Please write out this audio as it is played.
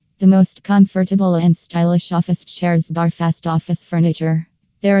The most comfortable and stylish office chairs bar Fast Office Furniture.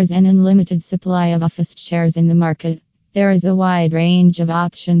 There is an unlimited supply of office chairs in the market. There is a wide range of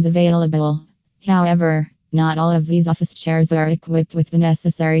options available. However, not all of these office chairs are equipped with the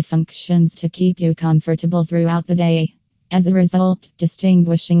necessary functions to keep you comfortable throughout the day. As a result,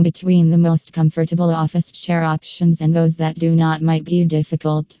 distinguishing between the most comfortable office chair options and those that do not might be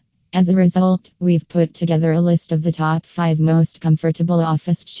difficult. As a result, we've put together a list of the top 5 most comfortable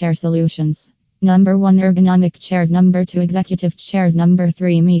office chair solutions. Number 1, ergonomic chairs. Number 2, executive chairs. Number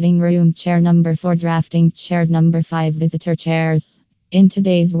 3, meeting room chair. Number 4, drafting chairs. Number 5, visitor chairs. In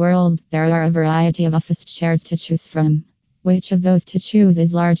today's world, there are a variety of office chairs to choose from. Which of those to choose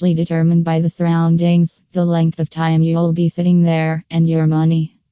is largely determined by the surroundings, the length of time you'll be sitting there, and your money.